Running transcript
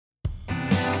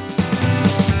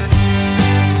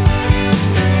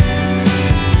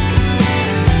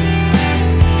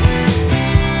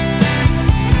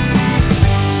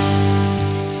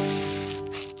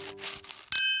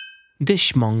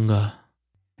Dishmonger.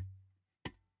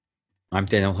 I'm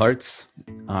Daniel Hartz.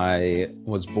 I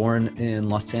was born in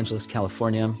Los Angeles,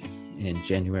 California in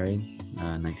January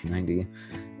 1990.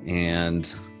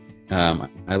 And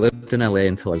I lived in LA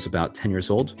until I was about 10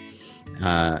 years old.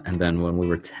 And then when we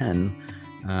were 10,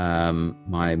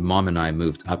 my mom and I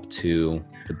moved up to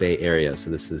the Bay Area. So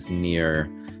this is near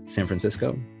San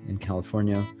Francisco in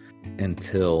California.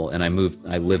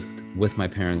 I lived with my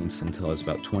parents until I was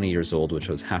about 20 years old, which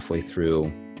was halfway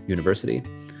through university.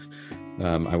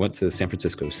 I went to San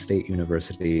Francisco State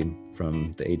University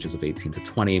from the ages of 18 to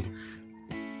 20.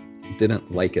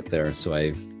 Didn't like it there, so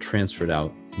I transferred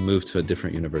out, moved to a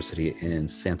different university in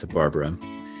Santa Barbara.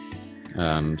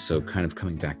 So kind of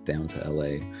coming back down to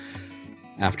LA.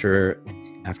 After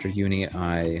uni,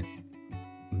 I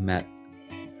met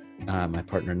my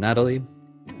partner Natalie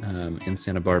in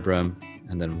Santa Barbara,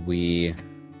 and then we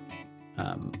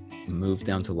moved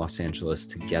down to Los Angeles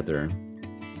together,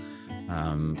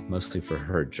 mostly for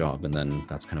her job. And then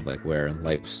that's kind of like where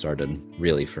life started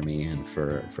really for me and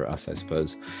for us, I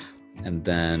suppose. And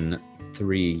then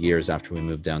 3 years after we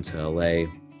moved down to LA,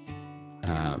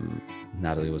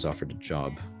 Natalie was offered a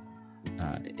job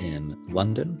in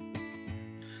London.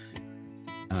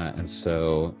 And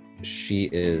so she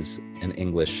is an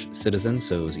English citizen,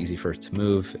 so it was easy for her to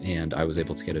move, and I was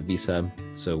able to get a visa,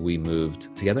 so we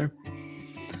moved together.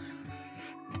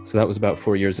 So that was about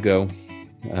 4 years ago,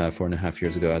 4.5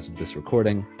 years ago as of this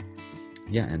recording.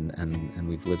 Yeah, and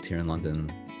we've lived here in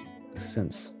London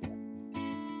since.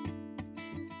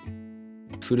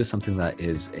 Food is something that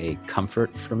is a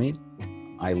comfort for me.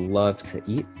 I love to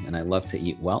eat, and I love to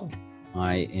eat well.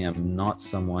 I am not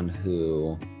someone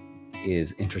who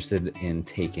is interested in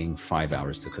taking 5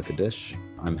 hours to cook a dish.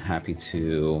 I'm happy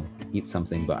to eat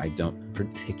something, but I don't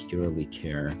particularly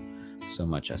care so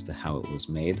much as to how it was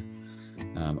made.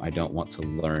 I don't want to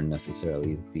learn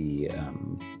necessarily the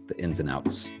ins and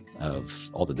outs of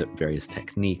all the various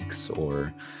techniques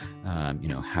or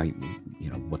how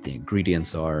what the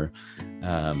ingredients are.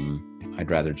 I'd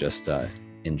rather just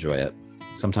enjoy it.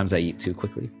 Sometimes I eat too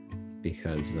quickly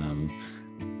because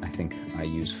I think I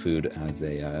use food as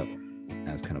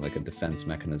kind of like a defense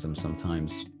mechanism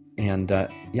sometimes. And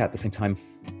at the same time,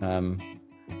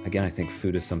 again, I think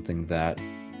food is something that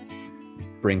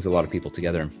brings a lot of people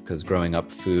together, because growing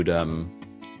up, food,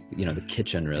 the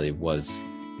kitchen really was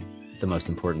the most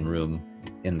important room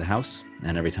in the house.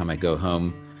 And every time I go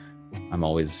home, I'm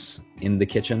always in the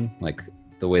kitchen. Like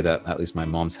the way that at least my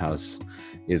mom's house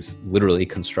is literally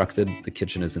constructed, the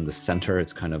kitchen is in the center.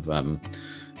 It's kind of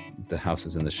the house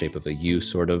is in the shape of a U,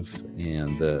 sort of,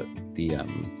 and the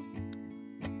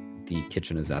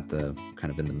kitchen is at the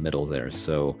kind of in the middle there.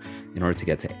 So in order to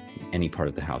get to any part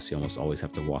of the house, you almost always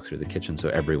have to walk through the kitchen. So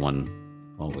everyone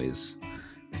always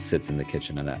sits in the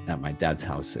kitchen. And at my dad's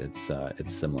house, it's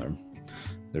similar.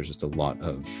 There's just a lot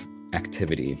of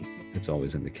activity. It's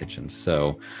always in the kitchen.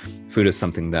 So food is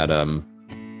something that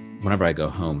whenever I go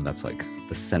home, that's like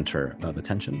the center of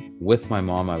attention. With my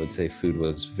mom, I would say food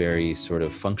was very sort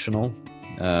of functional,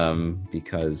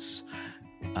 because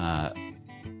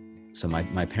so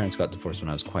my parents got divorced when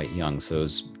I was quite young. So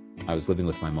I was living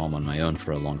with my mom on my own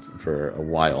for a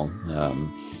while,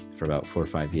 for about 4 or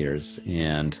 5 years.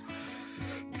 And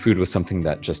food was something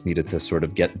that just needed to sort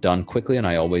of get done quickly. And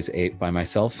I always ate by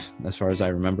myself, as far as I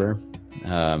remember.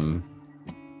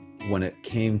 When it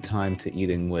came time to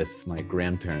eating with my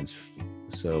grandparents,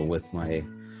 so with my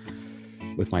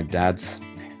dad's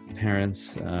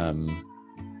parents,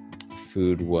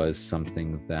 food was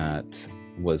something that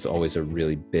was always a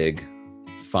really big,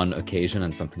 fun occasion,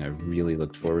 and something I really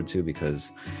looked forward to, because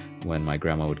when my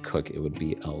grandma would cook, it would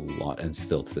be a lot, and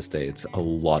still to this day, it's a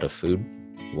lot of food,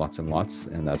 lots and lots,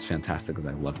 and that's fantastic because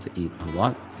I love to eat a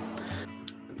lot.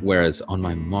 Whereas on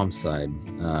my mom's side,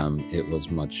 it was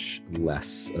much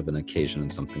less of an occasion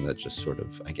and something that just sort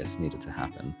of, I guess, needed to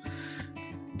happen.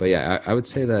 But yeah, I would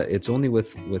say that it's only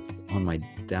with on my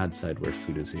dad's side where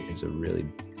food is a really,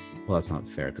 well, that's not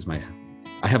fair, because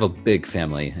I have a big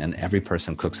family and every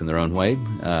person cooks in their own way.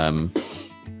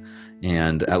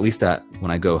 And at least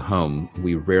when I go home,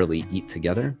 we rarely eat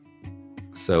together.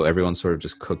 So everyone sort of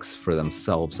just cooks for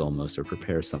themselves almost, or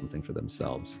prepares something for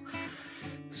themselves.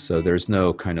 So there's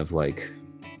no kind of like,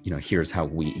 here's how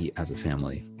we eat as a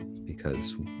family,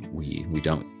 because we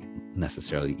don't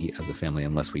necessarily eat as a family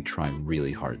unless we try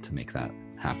really hard to make that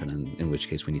happen, and in which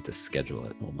case we need to schedule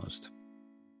it almost.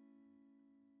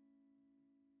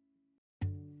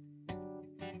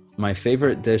 My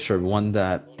favorite dish, or one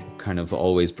that kind of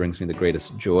always brings me the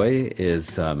greatest joy,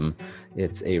 is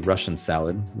it's a Russian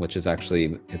salad, which is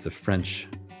actually, it's a French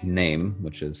name,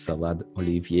 which is salade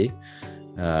Olivier.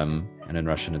 And in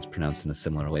Russian, it's pronounced in a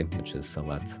similar way, which is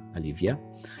salat olivia.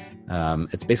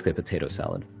 It's basically a potato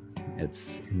salad.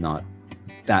 It's not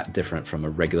that different from a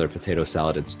regular potato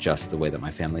salad. It's just the way that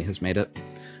my family has made it,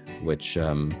 which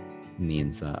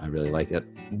means I really like it.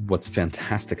 What's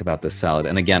fantastic about this salad,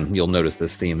 and again, you'll notice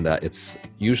this theme that it's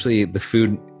usually the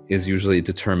food is usually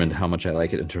determined how much I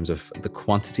like it in terms of the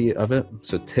quantity of it.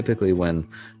 So typically when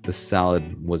the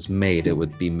salad was made, it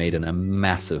would be made in a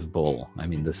massive bowl. I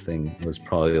mean, this thing was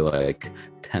probably like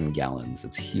 10 gallons.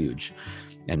 It's huge.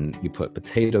 And you put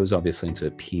potatoes, obviously, into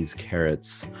it, peas,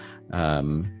 carrots,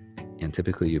 and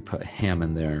typically you put ham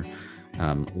in there,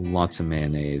 lots of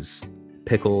mayonnaise,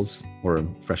 pickles or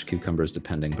fresh cucumbers,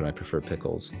 depending, but I prefer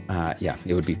pickles. Yeah,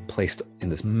 it would be placed in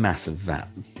this massive vat.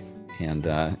 And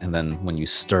then when you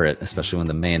stir it, especially when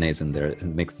the mayonnaise in there, it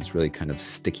makes this really kind of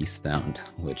sticky sound,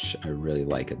 which I really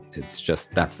like. It's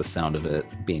just, that's the sound of it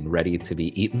being ready to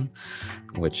be eaten,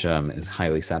 which is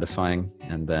highly satisfying.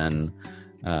 And then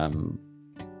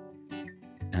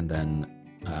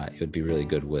it would be really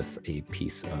good with a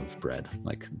piece of bread,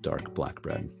 like dark black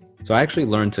bread. So I actually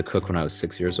learned to cook when I was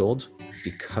 6 years old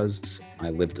because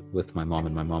I lived with my mom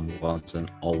and my mom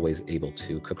wasn't always able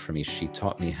to cook for me. She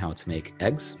taught me how to make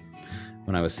eggs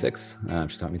when I was 6.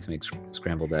 She taught me to make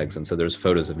scrambled eggs. And so there's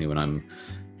photos of me when I'm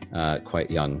quite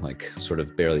young, like sort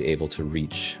of barely able to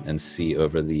reach and see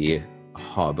over the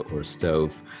hob or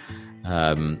stove,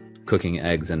 cooking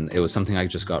eggs. And it was something I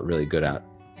just got really good at.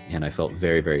 And I felt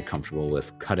very, very comfortable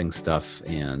with cutting stuff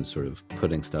and sort of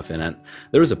putting stuff in it.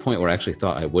 There was a point where I actually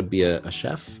thought I would be a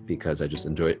chef because I just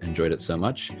enjoyed it so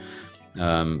much.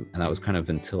 And that was kind of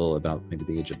until about maybe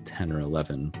the age of 10 or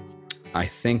 11. I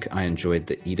think I enjoyed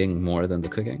the eating more than the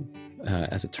cooking,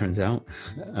 as it turns out.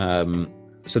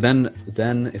 So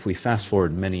then if we fast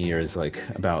forward many years, like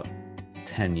about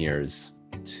 10 years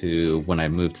to when I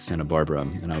moved to Santa Barbara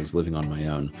and I was living on my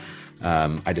own,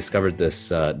 I discovered this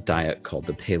diet called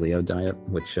the paleo diet,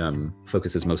 which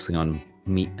focuses mostly on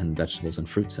meat and vegetables and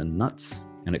fruits and nuts,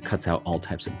 and it cuts out all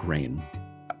types of grain.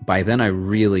 By then, I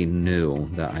really knew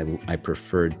that I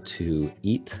preferred to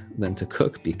eat than to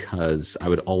cook because I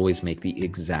would always make the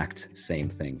exact same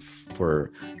thing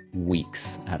for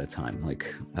weeks at a time.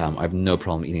 Like, I have no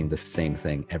problem eating the same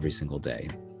thing every single day.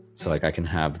 So like I can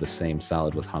have the same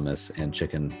salad with hummus and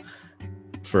chicken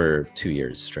for 2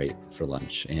 years straight for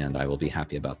lunch, and I will be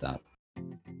happy about that.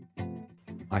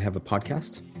 I have a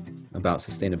podcast about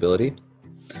sustainability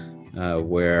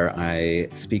where I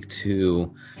speak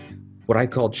to what I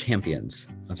call champions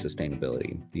of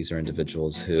sustainability. These are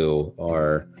individuals who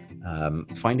are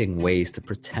finding ways to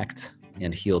protect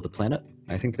and heal the planet.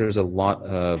 I think there's a lot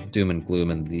of doom and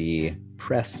gloom in the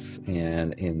press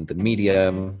and in the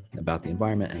media about the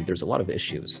environment, and there's a lot of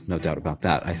issues, no doubt about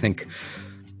that. I think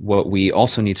what we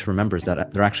also need to remember is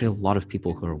that there are actually a lot of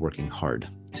people who are working hard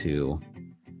to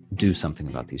do something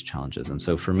about these challenges. And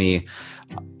so for me,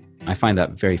 I find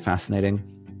that very fascinating,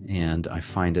 and I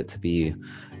find it to be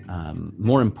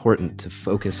more important to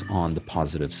focus on the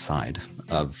positive side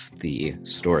of the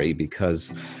story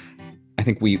because I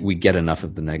think we get enough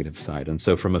of the negative side. And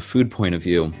so from a food point of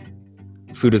view,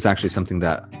 food is actually something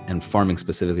that, and farming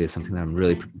specifically, is something that I'm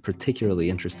really particularly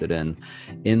interested in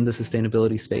the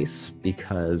sustainability space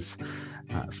because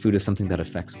food is something that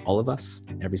affects all of us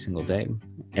every single day.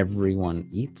 Everyone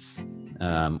eats,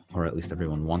 or at least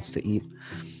everyone wants to eat.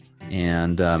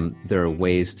 And there are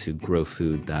ways to grow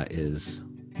food that is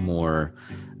more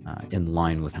in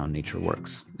line with how nature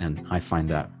works. And I find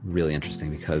that really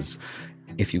interesting because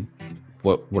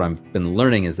what I've been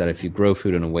learning is that if you grow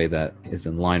food in a way that is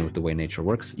in line with the way nature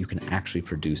works, you can actually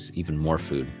produce even more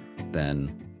food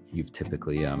than you've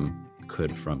typically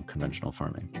could from conventional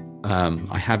farming.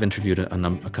 I have interviewed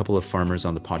a couple of farmers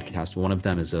on the podcast. One of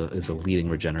them is a leading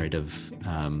regenerative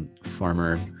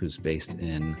farmer who's based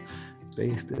in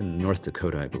North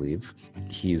Dakota, I believe.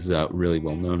 He's really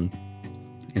well known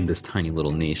in this tiny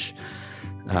little niche,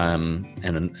 and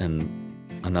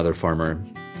another farmer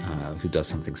who does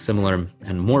something similar.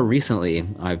 And more recently,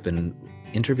 I've been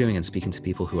interviewing and speaking to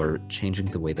people who are changing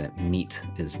the way that meat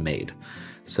is made.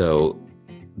 So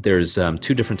there's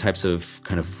two different types of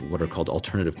kind of what are called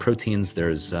alternative proteins.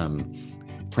 There's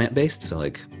plant-based, so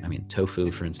like,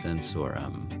 tofu, for instance,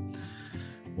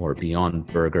 or Beyond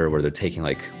Burger, where they're taking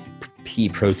like pea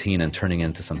protein and turning it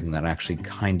into something that actually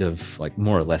kind of like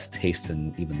more or less tastes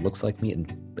and even looks like meat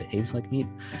and behaves like meat.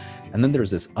 And then there's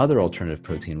this other alternative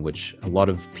protein, which a lot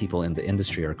of people in the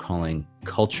industry are calling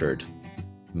cultured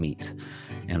meat.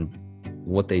 And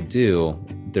what they do,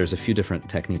 there's a few different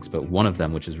techniques, but one of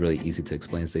them, which is really easy to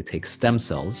explain, is they take stem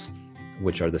cells,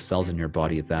 which are the cells in your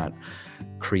body that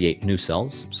create new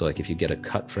cells. So like if you get a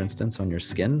cut, for instance, on your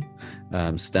skin,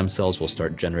 stem cells will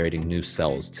start generating new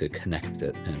cells to connect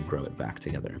it and grow it back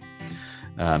together.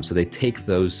 So they take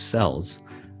those cells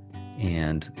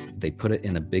and they put it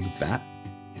in a big vat,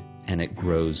 and it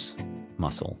grows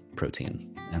muscle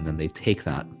protein. And then they take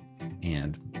that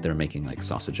and they're making like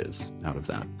sausages out of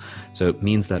that. So it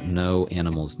means that no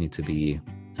animals need to be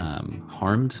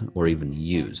harmed or even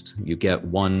used. You get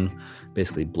one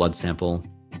basically blood sample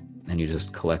and you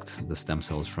just collect the stem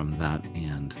cells from that,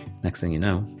 and next thing you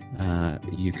know,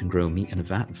 you can grow meat in a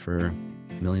vat for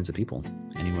millions of people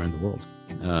anywhere in the world.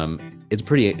 It's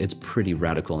pretty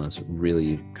radical, and it's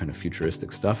really kind of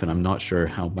futuristic stuff, and I'm not sure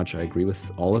how much I agree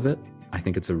with all of it. I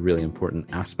think it's a really important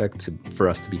aspect for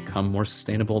us to become more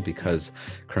sustainable, because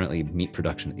currently meat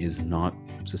production is not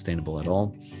sustainable at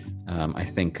all. I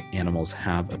think animals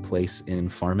have a place in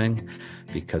farming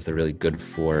because they're really good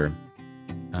for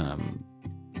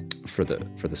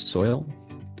the soil.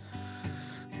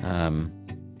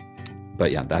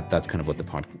 But yeah, that's kind of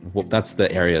what that's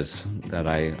the areas that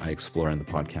I explore in the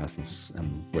podcast,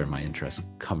 and where my interests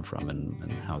come from,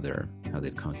 and how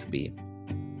they've come to be.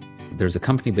 There's a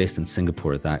company based in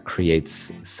Singapore that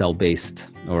creates cell-based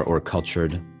or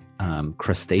cultured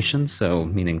crustaceans. So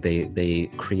meaning they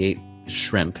create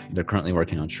shrimp. They're currently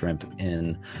working on shrimp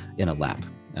in a lab.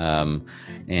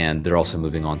 And they're also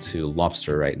moving on to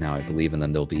lobster right now, I believe, and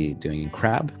then they'll be doing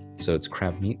crab. So it's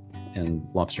crab meat and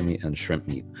lobster meat and shrimp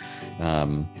meat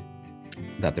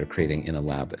that they're creating in a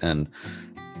lab. And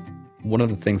one of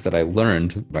the things that I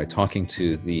learned by talking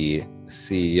to the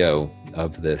CEO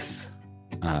of this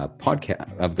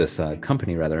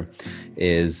company rather,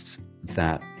 is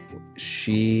that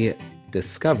she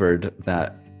discovered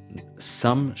that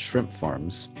some shrimp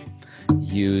farms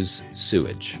use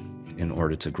sewage in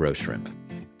order to grow shrimp,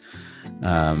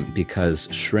 because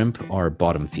shrimp are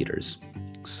bottom feeders.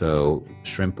 So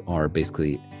shrimp are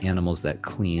basically animals that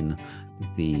clean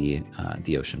the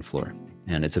ocean floor,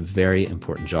 and it's a very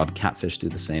important job. Catfish do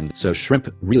the same. So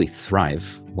shrimp really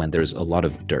thrive when there's a lot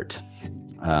of dirt.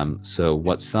 So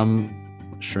what some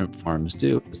shrimp farms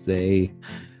do is they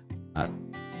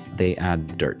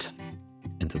add dirt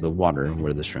into the water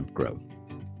where the shrimp grow.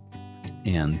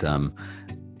 And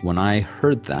when I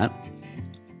heard that,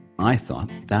 I thought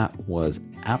that was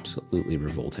absolutely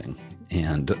revolting.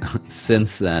 And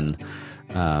since then,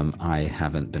 I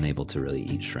haven't been able to really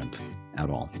eat shrimp at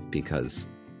all, because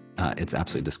it's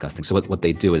absolutely disgusting. So what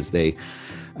they do is they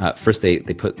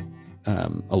put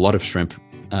a lot of shrimp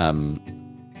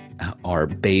are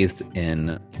bathed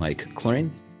in like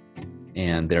chlorine,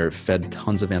 and they're fed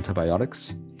tons of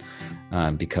antibiotics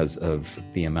because of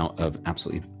the amount of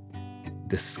absolutely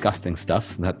disgusting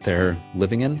stuff that they're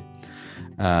living in.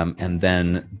 And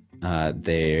then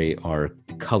they are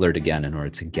colored again in order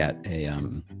to get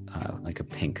like a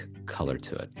pink color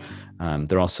to it.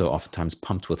 They're also oftentimes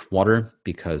pumped with water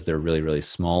because they're really, really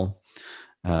small.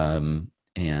 And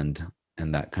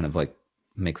that kind of like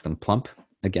makes them plump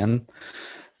again.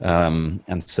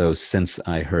 And so since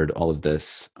I heard all of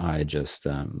this, I just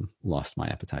lost my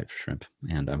appetite for shrimp,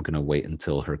 and I'm going to wait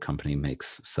until her company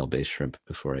makes cell-based shrimp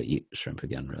before I eat shrimp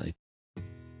again, really.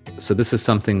 So this is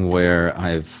something where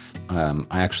I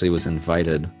actually was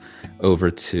invited over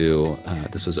to,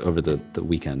 this was over the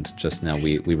weekend just now.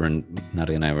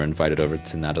 Natalie and I were invited over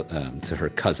to her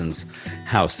cousin's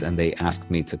house, and they asked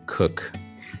me to cook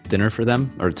dinner for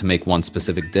them, or to make one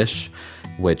specific dish,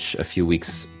 which a few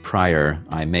weeks prior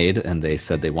I made, and they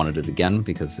said they wanted it again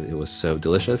because it was so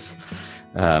delicious.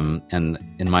 And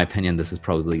in my opinion, this is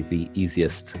probably the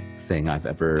easiest thing I've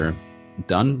ever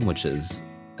done, which is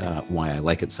why I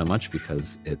like it so much,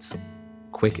 because it's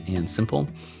quick and simple.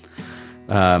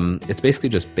 It's basically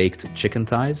just baked chicken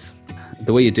thighs.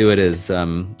 The way you do it is,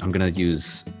 I'm going to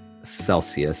use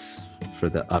Celsius for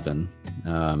the oven,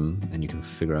 and you can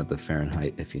figure out the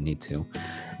Fahrenheit if you need to,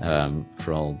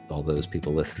 for all those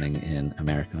people listening in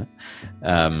America.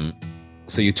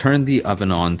 So you turn the oven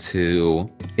on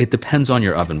to, it depends on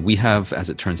your oven. We have, as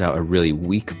it turns out, a really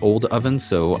weak old oven,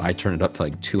 so I turn it up to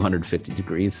like 250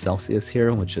 degrees Celsius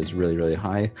here, which is really, really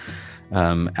high.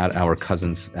 At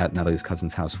Natalie's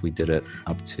cousin's house, we did it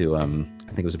up to, I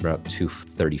think it was about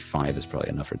 235 is probably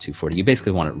enough, or 240. You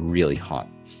basically want it really hot.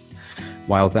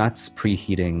 While that's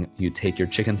preheating, you take your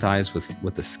chicken thighs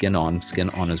with the skin on. Skin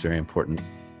on is very important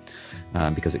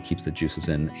because it keeps the juices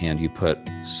in. And you put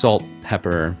salt,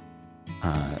 pepper.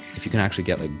 If you can actually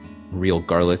get like real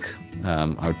garlic,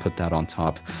 I would put that on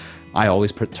top. I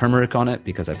always put turmeric on it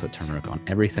because I put turmeric on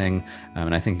everything.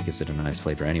 And I think it gives it a nice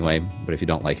flavor anyway. But if you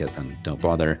don't like it, then don't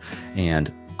bother.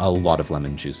 And a lot of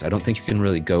lemon juice. I don't think you can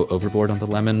really go overboard on the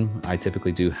lemon. I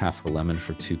typically do half a lemon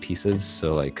for 2 pieces.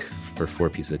 So like for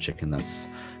 4 pieces of chicken, that's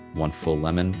 1 full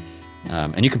lemon.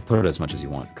 And you can put as much as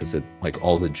you want because it like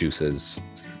all the juices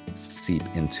seep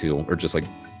into, or just like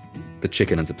the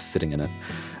chicken ends up sitting in it.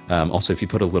 Also, if you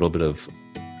put a little bit of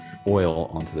oil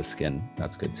onto the skin,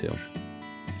 that's good too.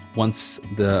 Once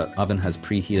the oven has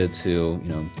preheated to,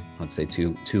 let's say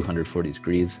 240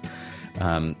 degrees,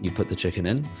 you put the chicken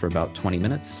in for about 20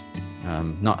 minutes.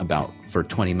 For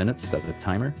 20 minutes, set the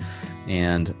timer.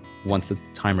 And once the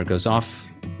timer goes off,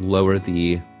 lower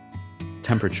the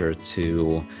temperature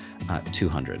to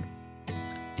 200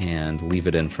 and leave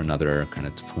it in for another kind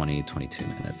of 20, 22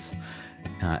 minutes.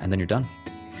 And then you're done.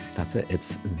 That's it.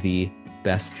 It's the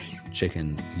best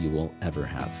chicken you will ever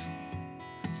have.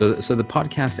 So the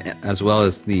podcast, as well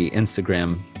as the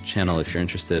Instagram channel, if you're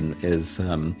interested, is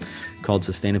called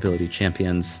Sustainability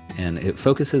Champions, and it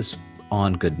focuses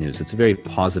on good news. It's a very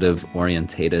positive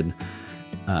orientated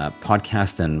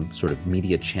podcast and sort of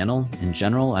media channel. In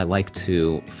general, I like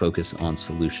to focus on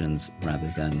solutions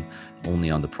rather than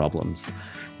only on the problems.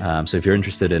 So if you're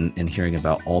interested in hearing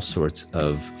about all sorts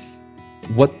of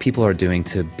what people are doing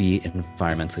to be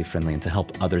environmentally friendly and to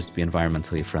help others be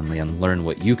environmentally friendly and learn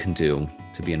what you can do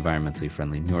to be environmentally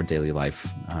friendly in your daily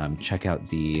life, check out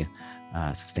the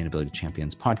Sustainability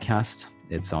Champions podcast.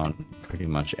 It's on pretty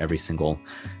much every single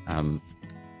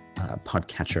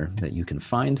podcatcher that you can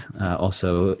find.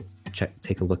 Also,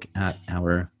 take a look at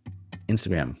our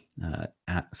Instagram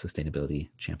at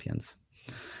Sustainability Champions.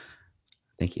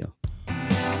 Thank you.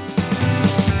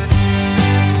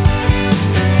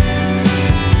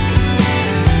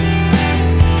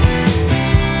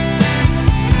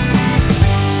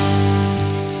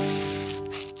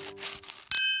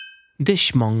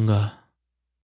 Dishmonger.